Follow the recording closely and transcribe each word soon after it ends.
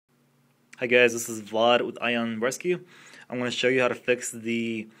Hi guys, this is Vlad with Ion Rescue. I'm going to show you how to fix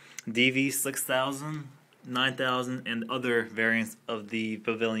the dv6000, 9000, and other variants of the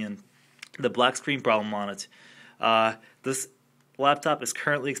Pavilion. The black screen problem on it. This laptop is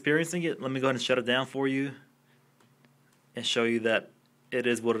currently experiencing it. Let me go ahead and shut it down for you and show you that it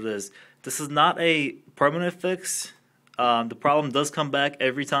is what it is. This is not a permanent fix. The problem does come back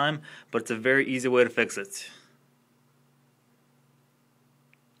every time, but it's a very easy way to fix it.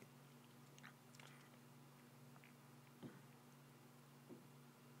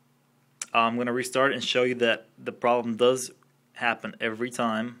 I'm going to restart and show you that the problem does happen every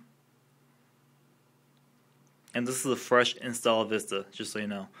time. And this is a fresh install Vista, just so you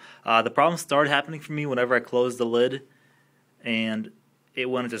know. The problem started happening for me whenever I closed the lid and it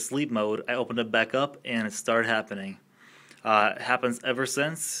went into sleep mode. I opened it back up and it started happening. It happens ever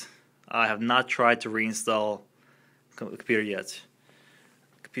since. I have not tried to reinstall the computer yet.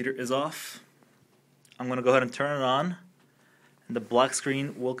 The computer is off. I'm going to go ahead and turn it on. The black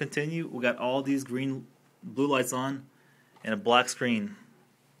screen will continue. We got all these blue lights on and a black screen.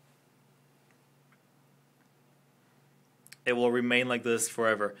 It will remain like this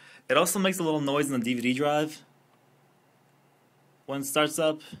forever. It also makes a little noise in the DVD drive when it starts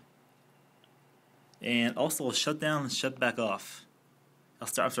up, and also will shut down and shut back off.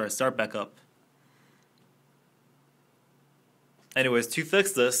 Start back up. Anyways, to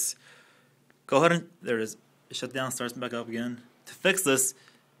fix this, go ahead and there it is. It shut down, starts back up again. To fix this,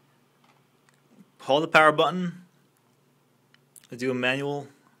 hold the power button, do a manual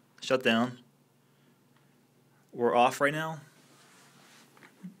shutdown. We're off right now.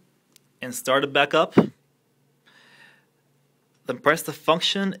 And start it back up. Then press the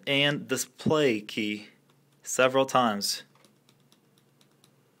function and display key several times.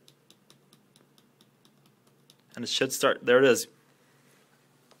 And it should start, there it is.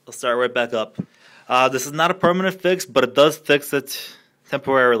 It'll start right back up. This is not a permanent fix, but it does fix it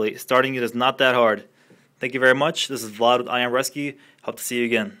temporarily. Starting it is not that hard. Thank you very much. This is Vlad with Ion Rescue. Hope to see you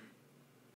again.